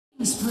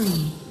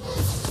Spree.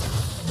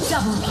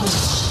 Double kill.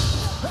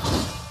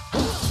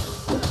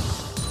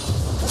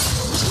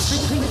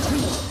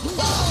 Retreat.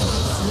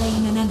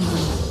 Slain an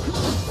enemy.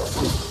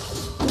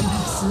 You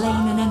have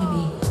slain an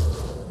enemy.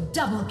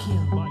 Double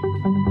kill.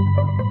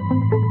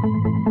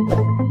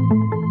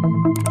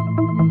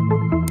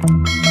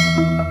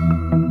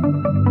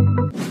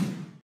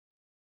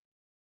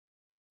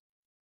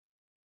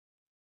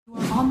 You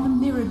are on the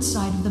mirrored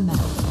side of the map.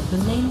 The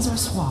lanes are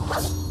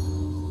swapped.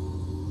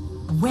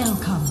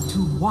 Welcome to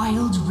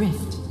Wild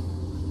Rift.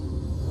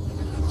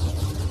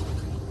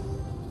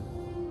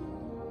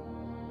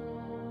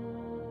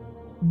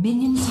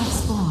 Minions have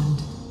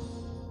spawned.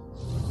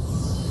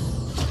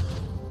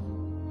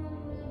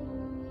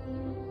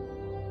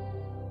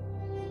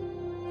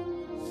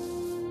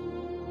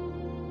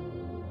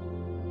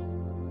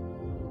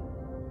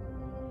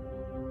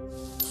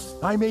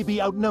 I may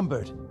be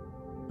outnumbered,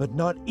 but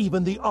not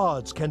even the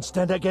odds can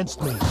stand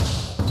against me.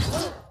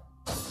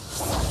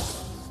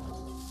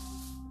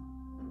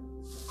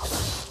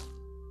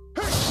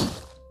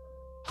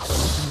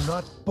 Do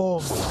not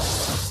bore me.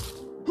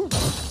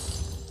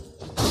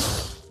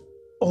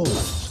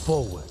 Always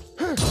forward.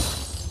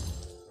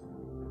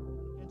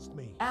 Against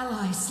me.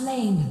 Ally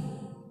slain.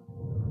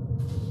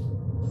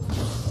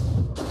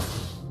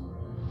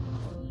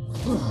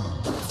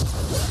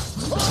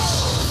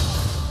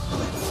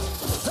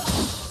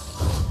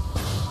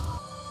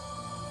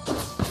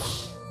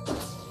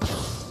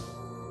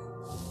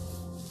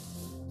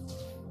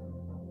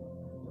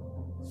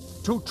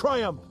 To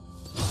triumph!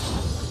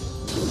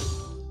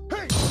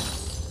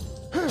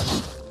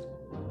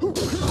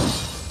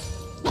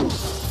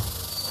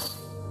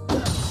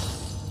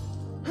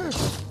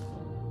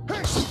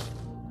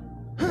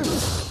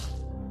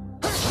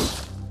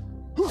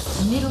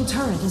 Middle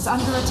turret is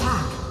under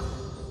attack.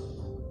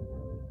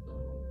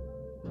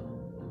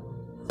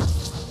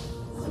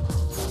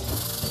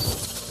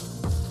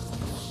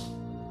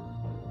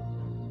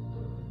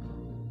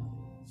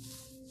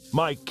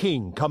 My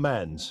king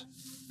commands.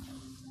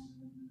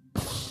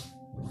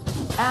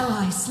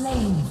 Ally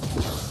slain.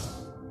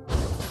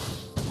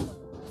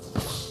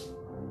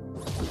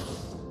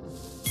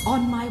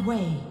 On my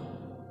way.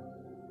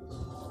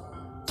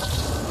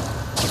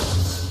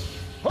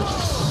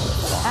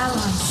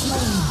 Ally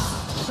slain.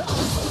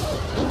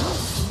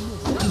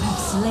 You have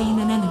slain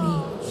an enemy.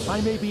 I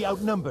may be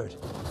outnumbered,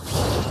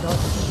 but not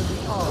even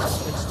the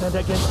odds can stand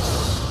against me.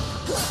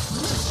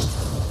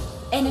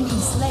 Enemy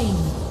slain.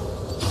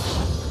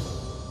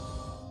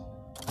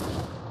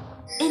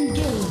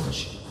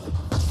 Engage.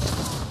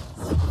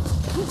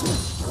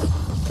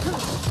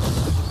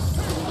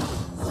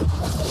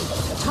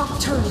 Top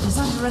turret is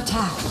under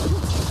attack.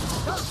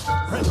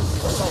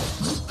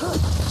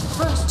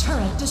 First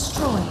turret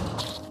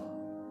destroyed.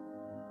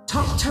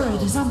 Top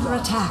turret is under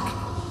attack.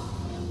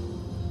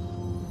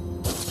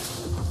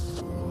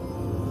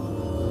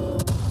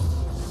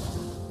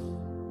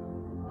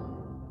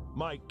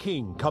 My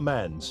king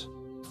commands.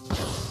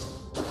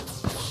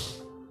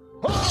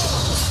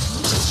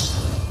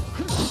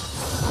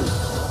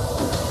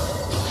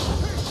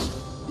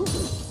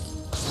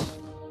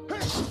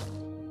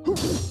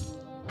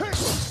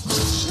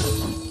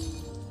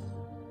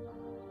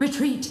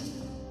 Retreat.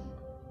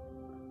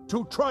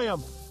 To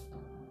triumph!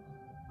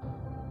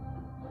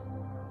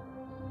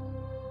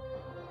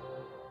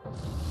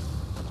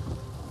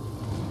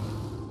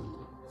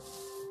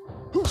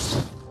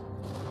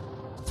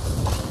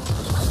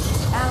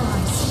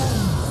 Ally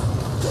slain.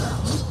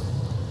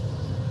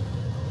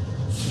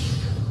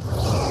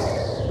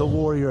 The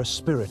warrior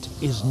spirit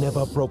is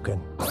never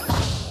broken.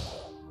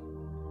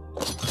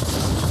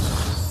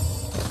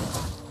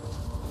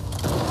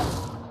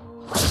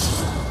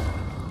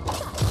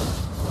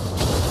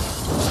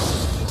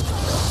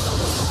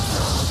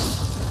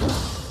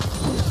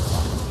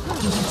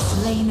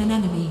 Slain an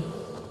enemy.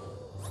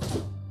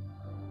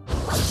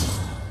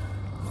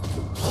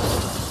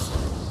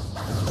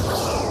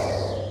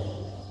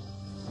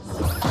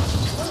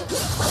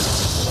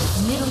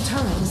 Middle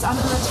turret is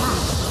under attack.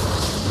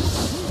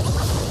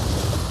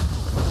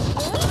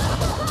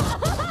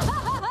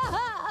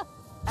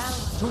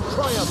 To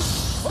triumph!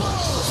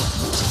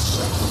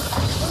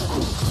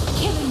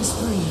 Killing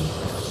spree.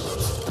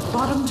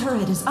 Bottom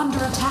turret is under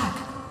attack.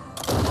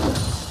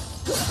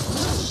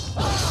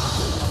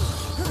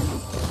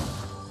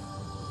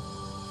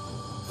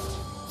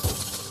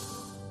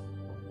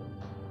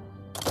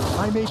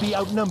 I may be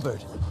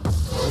outnumbered,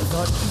 but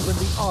not even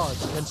the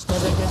odds can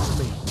stand against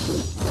me.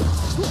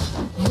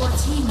 Your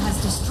team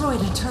has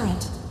destroyed a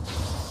turret.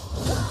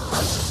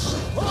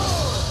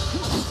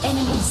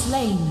 Enemy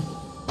slain.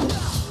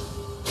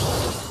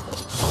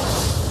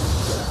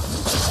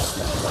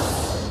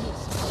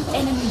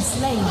 Enemy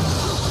slain.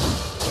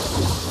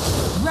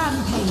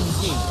 Rampage.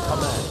 King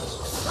commands.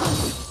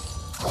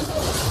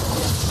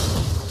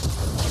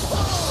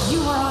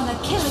 You are on a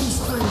killing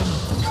spree.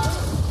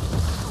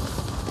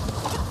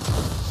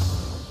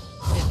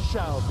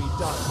 Shall be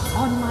done.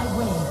 On my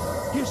way.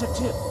 Here's a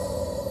tip,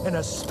 and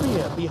a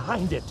spear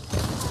behind it.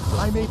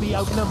 I may be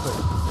outnumbered,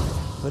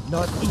 but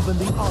not even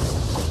the odds.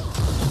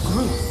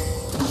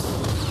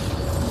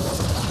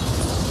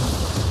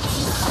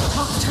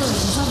 Top turret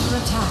is under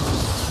attack.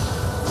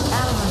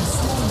 Ally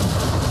slain.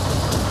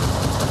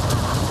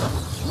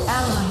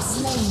 Ally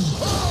slain.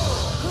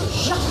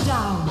 Shut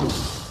down.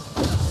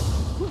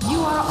 You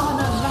are on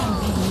a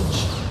rampage.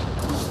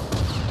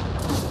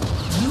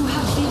 You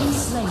have been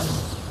slain.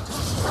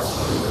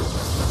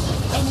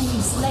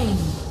 Enemy slain.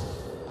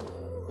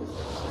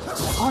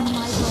 On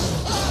my way.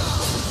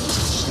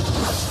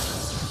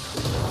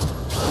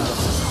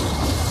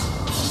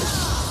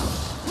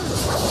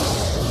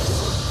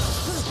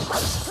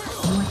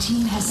 Your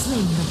team has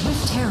slain the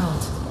Rift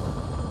Herald.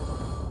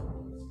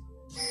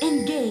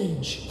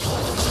 Engage.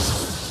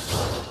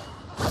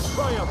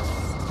 Triumph!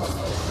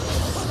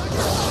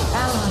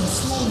 Ally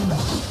slain.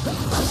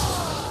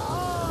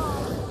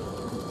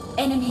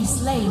 Enemy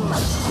slain.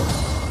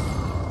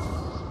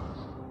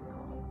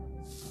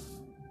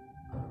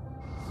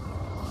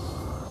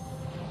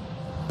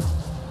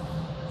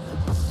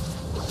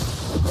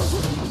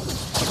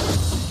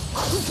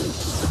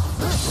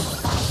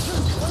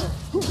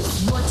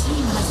 Your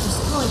team has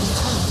destroyed a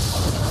turret.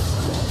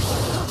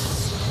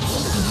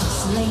 You have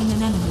slain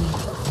an enemy.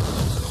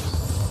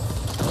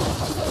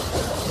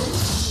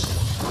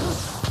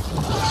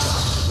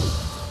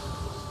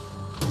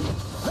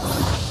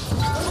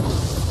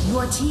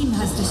 Your team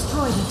has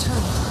destroyed a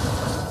turret.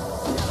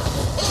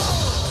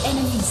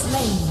 Enemy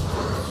slain.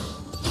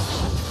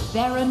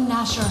 Baron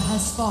Nashor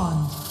has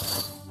spawned.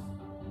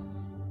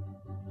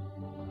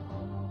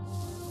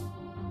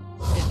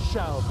 It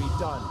shall be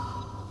done.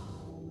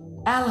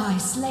 Ally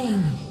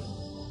slain.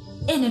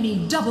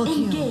 Enemy double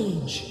kill.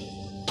 Engage.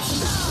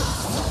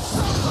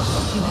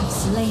 You have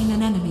slain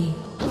an enemy.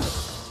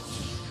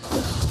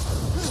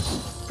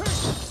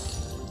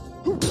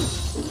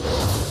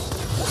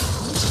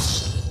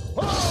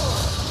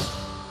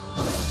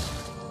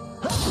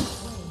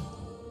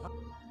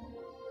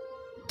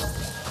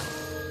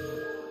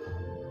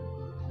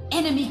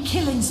 Enemy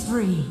killing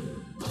spree.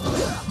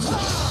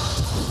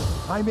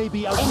 I may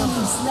be Enemy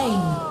outnumbered, slain.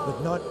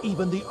 but not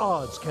even the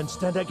odds can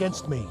stand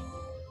against me. You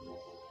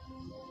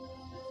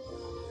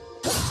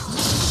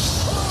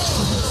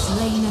have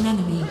slain an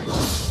enemy.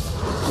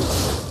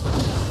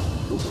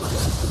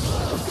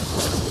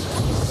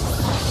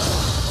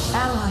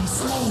 Ally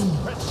slain.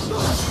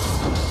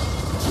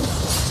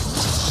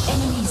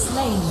 Enemy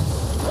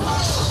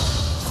slain.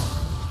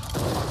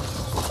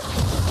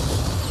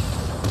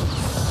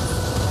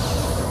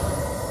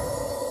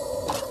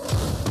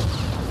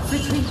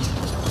 Retreat.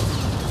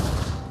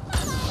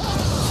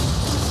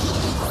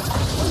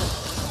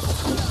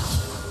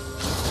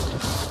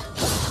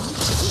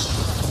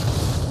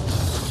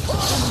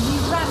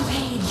 Enemy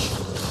rampage.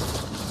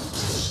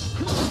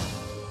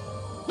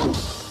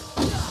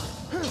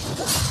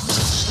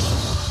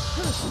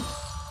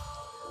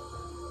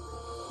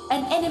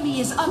 An enemy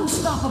is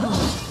unstoppable.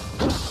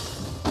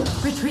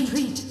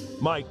 Retreat.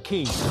 My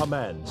king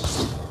commands.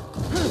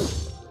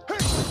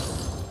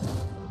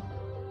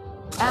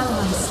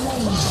 Ally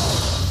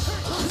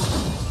slain.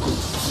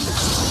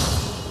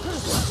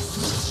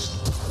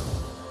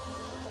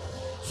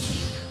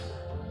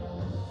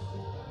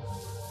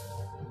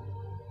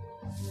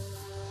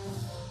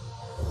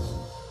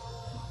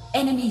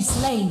 Enemy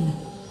slain.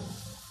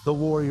 The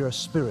warrior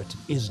spirit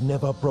is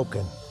never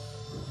broken.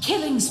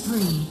 Killing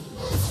spree.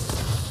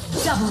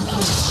 Double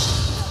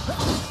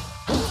kill.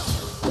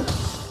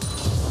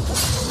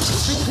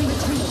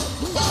 Retreat.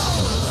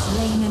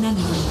 Slain an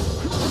enemy.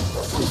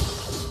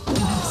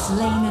 You have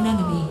slain an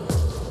enemy.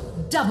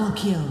 Double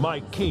kill. My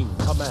king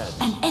commands.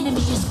 An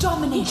enemy is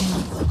dominating.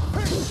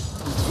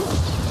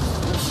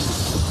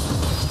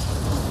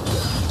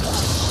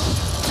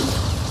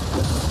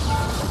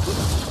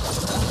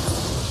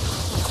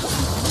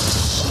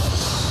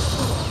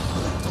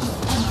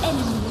 An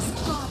enemy is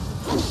gone.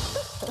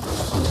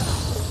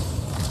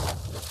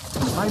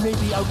 I may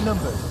be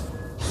outnumbered,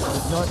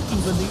 but not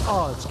even the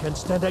odds can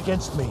stand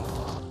against me.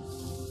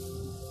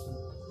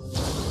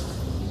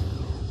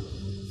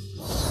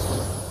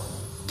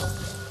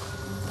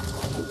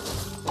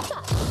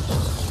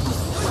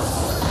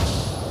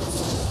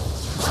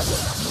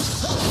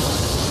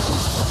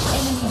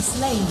 Enemy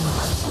slain.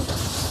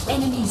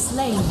 Enemy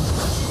slain.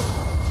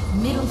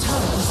 Middle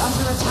turret is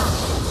under attack.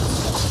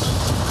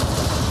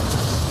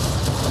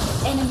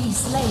 Enemy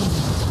slain.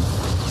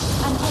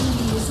 An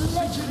enemy is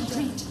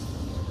legendary.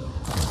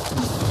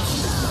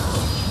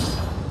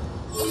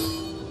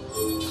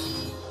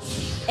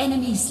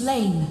 Enemy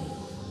slain.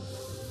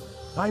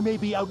 I may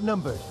be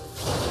outnumbered,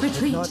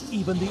 Retreat. but not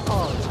even the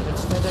odds can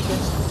stand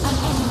against me. An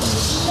enemy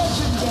is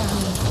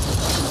legendary.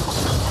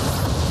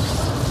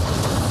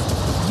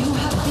 You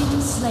have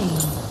been slain.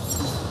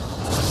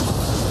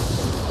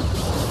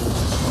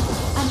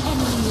 An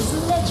enemy is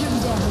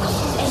legendary.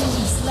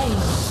 Enemy slain.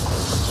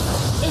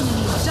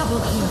 Enemy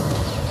double kill.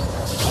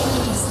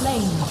 Enemy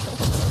slain.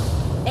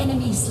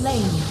 Enemy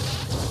slain.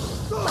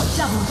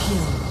 Double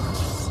kill.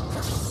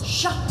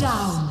 Shut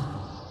down.